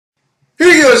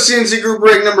Auto CNC Group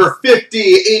Break number 50,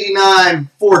 89,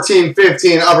 14,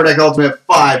 15, Upper Deck Ultimate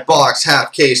 5-box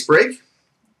half case break.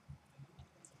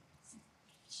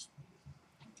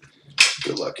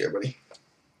 Good luck, everybody.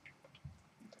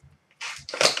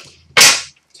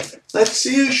 Let's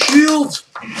see a shield.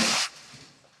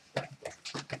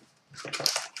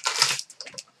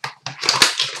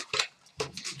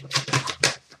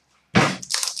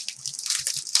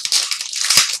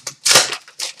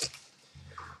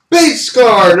 Base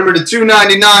card number to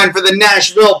 299 for the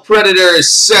Nashville Predators,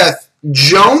 Seth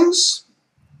Jones.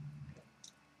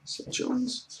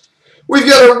 We've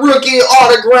got a rookie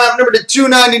autograph number to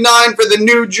 299 for the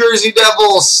New Jersey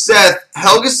Devils, Seth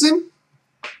Helgeson.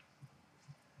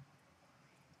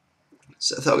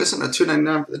 Seth Helgeson at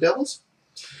 299 for the Devils.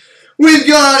 We've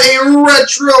got a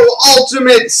retro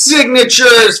ultimate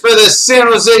signatures for the San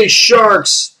Jose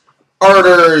Sharks,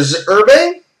 Arturs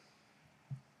Irbe.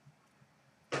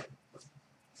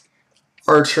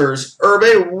 Arturs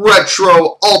Irbe,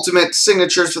 retro ultimate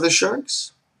signatures for the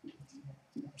Sharks.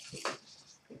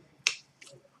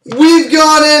 We've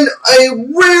got a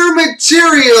rare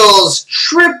materials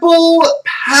triple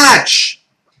patch,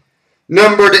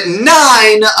 numbered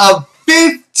 9 of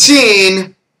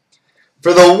 15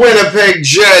 for the Winnipeg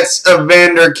Jets of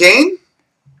Vander Kane.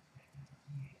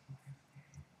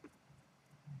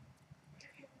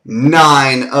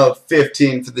 9 of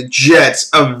 15 for the Jets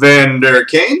of Vander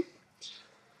Kane.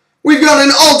 We've got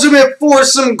an Ultimate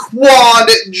Foursome Quad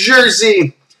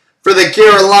jersey for the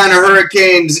Carolina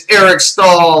Hurricanes, Eric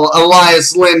Stahl,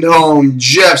 Elias Lindholm,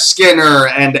 Jeff Skinner,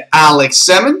 and Alex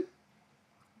Semin.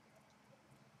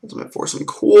 Ultimate Foursome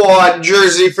Quad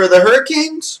jersey for the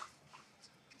Hurricanes.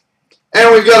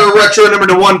 And we've got a retro number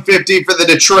to 150 for the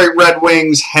Detroit Red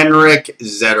Wings, Henrik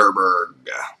Zetterberg.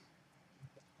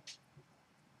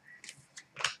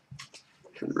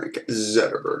 Henrik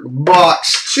Zetterberg.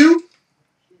 Box 2.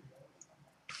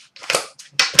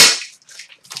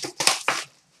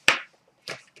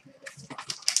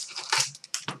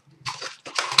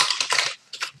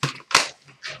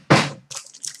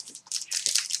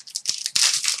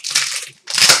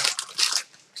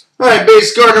 All right,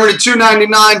 base card number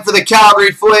 299 for the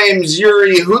Calgary Flames,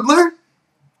 Yuri Hudler.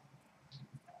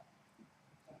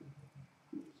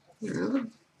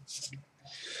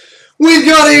 We've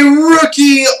got a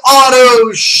rookie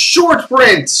auto short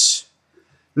print,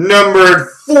 numbered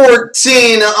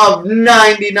 14 of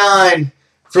 99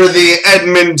 for the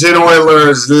Edmonton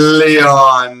Oilers,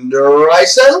 Leon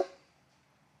Draisaitl.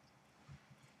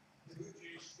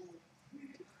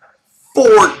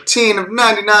 14 of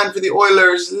 99 for the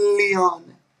Oilers,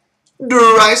 Leon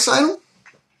Draisaitl.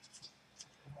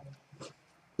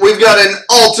 We've got a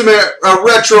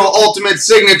retro ultimate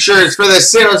signatures for the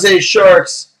San Jose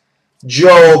Sharks,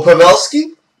 Joe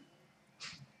Pavelski.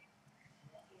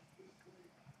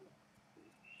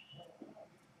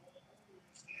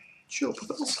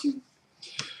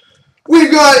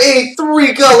 We've got a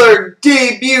 3-color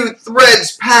debut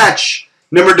threads patch,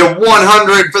 number to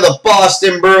 100 for the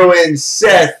Boston Bruins,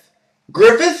 Seth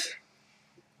Griffith.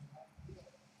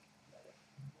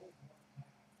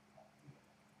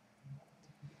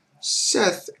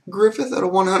 Seth Griffith out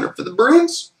of 100 for the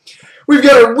Bruins. We've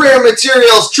got a rare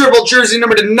materials triple jersey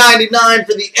number to 99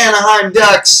 for the Anaheim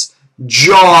Ducks,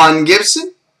 John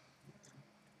Gibson.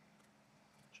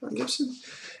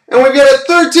 And we've got a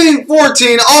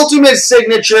 13-14 ultimate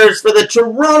signatures for the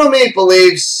Toronto Maple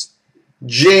Leafs,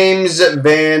 James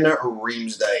Van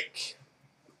Riemsdyk.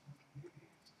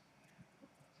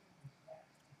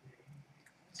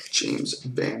 James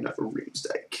Van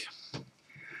Riemsdyk.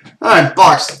 All right,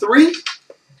 box 3.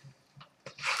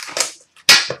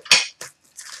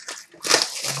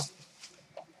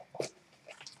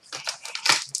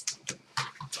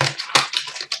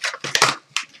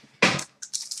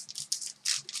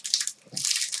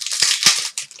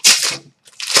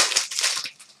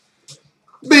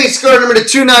 Base card number to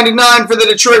 299 for the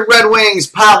Detroit Red Wings,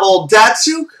 Pavel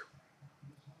Datsyuk.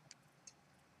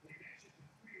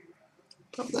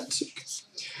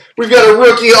 We've got a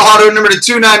rookie auto number to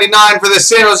 299 for the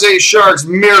San Jose Sharks,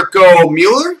 Mirko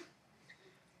Mueller.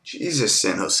 Jesus,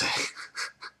 San Jose.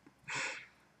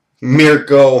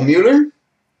 Mirko Mueller.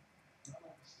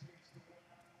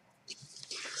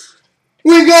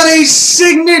 We've got a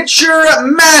signature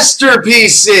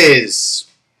masterpieces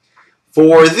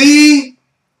for the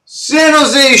San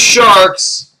Jose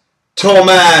Sharks,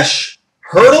 Tomas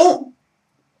Hertl.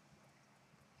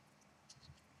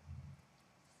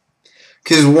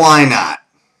 Because why not?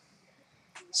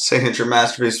 Signature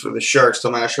masterpiece for the Sharks,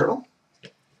 Tomas Hertl.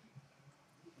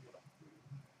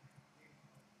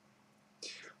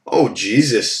 Oh,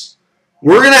 Jesus.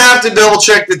 We're going to have to double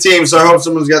check the team, so I hope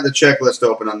someone's got the checklist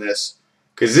open on this.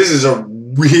 Because this is a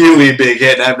really big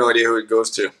hit, and I have no idea who it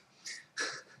goes to.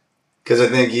 Because I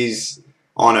think he's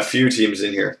on a few teams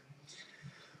in here.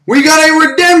 We got a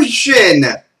redemption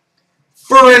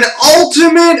for an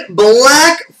ultimate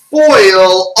black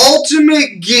foil,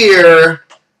 ultimate gear,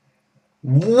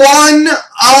 1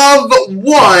 of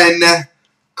 1,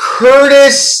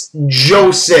 Curtis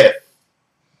Joseph.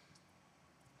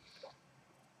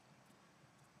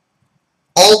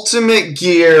 Ultimate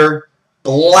gear,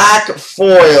 black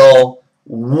foil,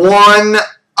 1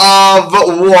 of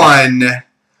 1,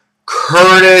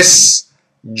 Curtis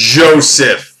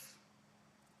Joseph.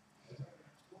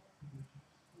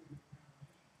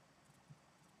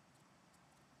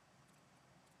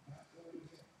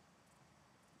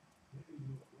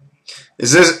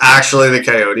 Is this actually the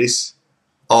Coyotes?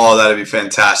 Oh, that'd be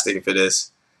fantastic if it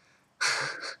is.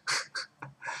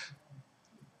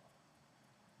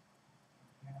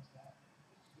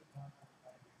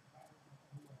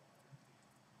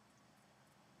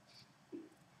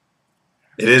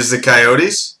 It is the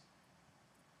Coyotes?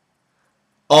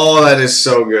 Oh, that is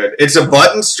so good. It's a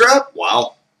button strap?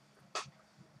 Wow.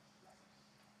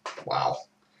 Wow.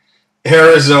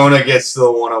 Arizona gets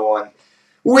the 101.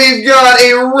 We've got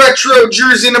a retro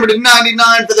jersey number to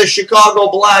 99 for the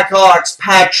Chicago Blackhawks,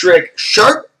 Patrick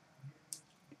Sharp.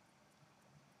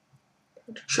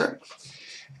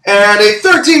 And a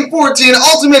 13-14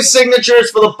 ultimate signatures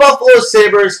for the Buffalo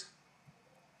Sabres,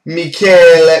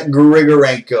 Mikhail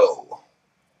Grigorenko.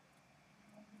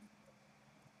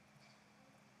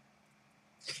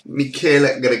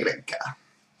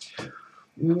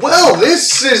 Well,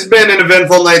 this has been an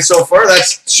eventful night so far.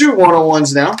 That's 2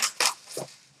 101s now.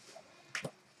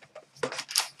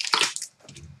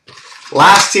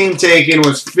 Last team taken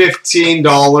was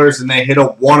 $15, and they hit a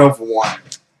 1 of 1.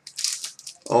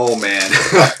 Oh, man.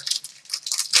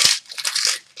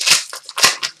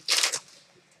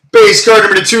 Base card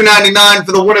number to 299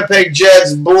 for the Winnipeg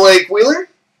Jets, Blake Wheeler.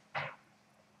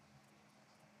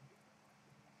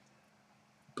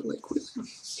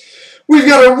 We've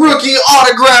got a rookie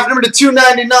autograph number to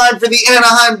 299 for the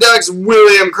Anaheim Ducks,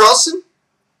 William Karlsson.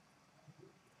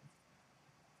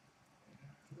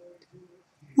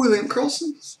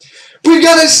 We've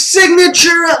got a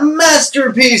signature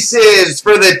masterpieces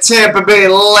for the Tampa Bay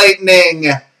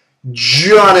Lightning,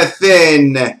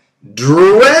 Jonathan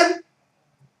Drouin.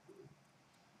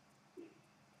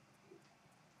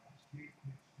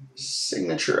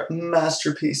 Signature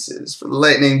masterpieces for the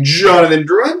Lightning, Jonathan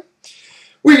Drouin.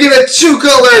 We get a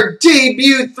 2-color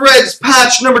debut threads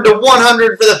patch number to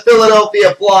 100 for the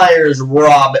Philadelphia Flyers,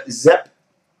 Rob Zepp.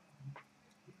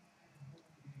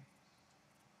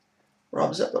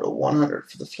 Rob Zepp at a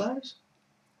 100 for the Flyers.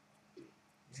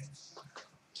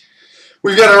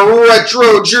 We've got a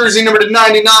retro jersey number to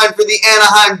 99 for the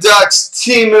Anaheim Ducks,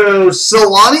 Teemu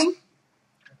Selanne.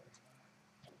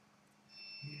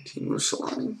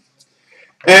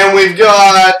 And we've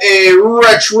got a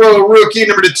retro rookie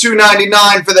number to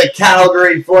 299 for the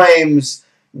Calgary Flames,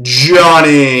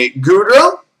 Johnny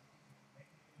Gaudreau.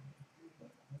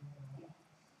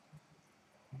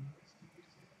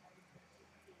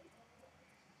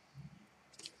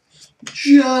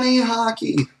 Johnny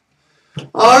Hockey.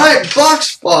 All right,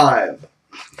 box 5.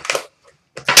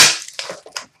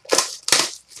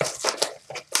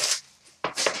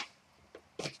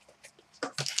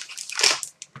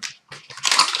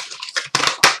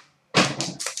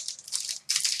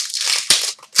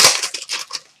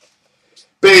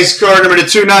 Base card number to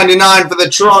 299 for the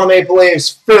Toronto Maple Leafs,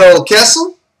 Phil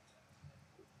Kessel.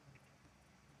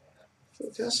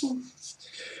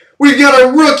 We've got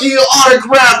a rookie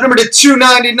autograph number to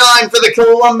 299 for the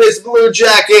Columbus Blue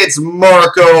Jackets,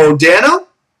 Marco Dano.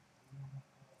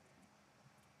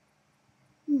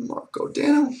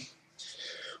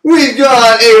 We've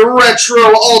got a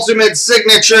retro ultimate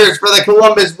signatures for the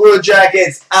Columbus Blue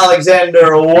Jackets,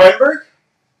 Alexander Weinberg.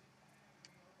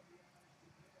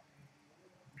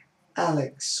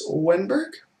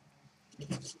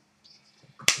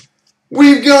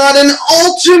 We've got an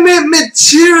Ultimate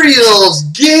Materials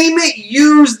Game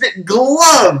Used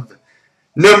Glove,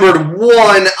 numbered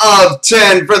 1 of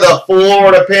 10 for the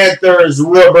Florida Panthers,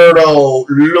 Roberto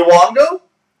Luongo.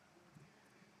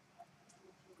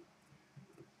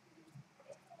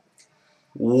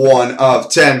 One of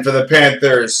 10 for the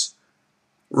Panthers,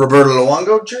 Roberto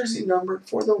Luongo, jersey numbered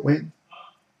for the win.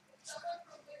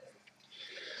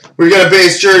 We got a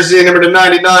base jersey number to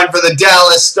 99 for the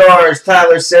Dallas Stars,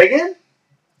 Tyler Seguin.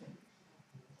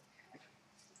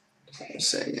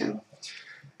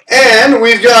 And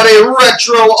we've got a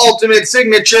retro ultimate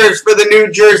signatures for the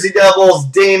New Jersey Devils,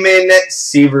 Damon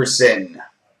Severson.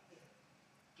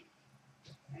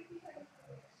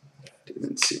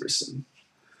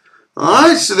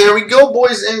 Alright, so there we go,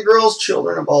 boys and girls,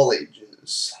 children of all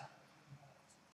ages.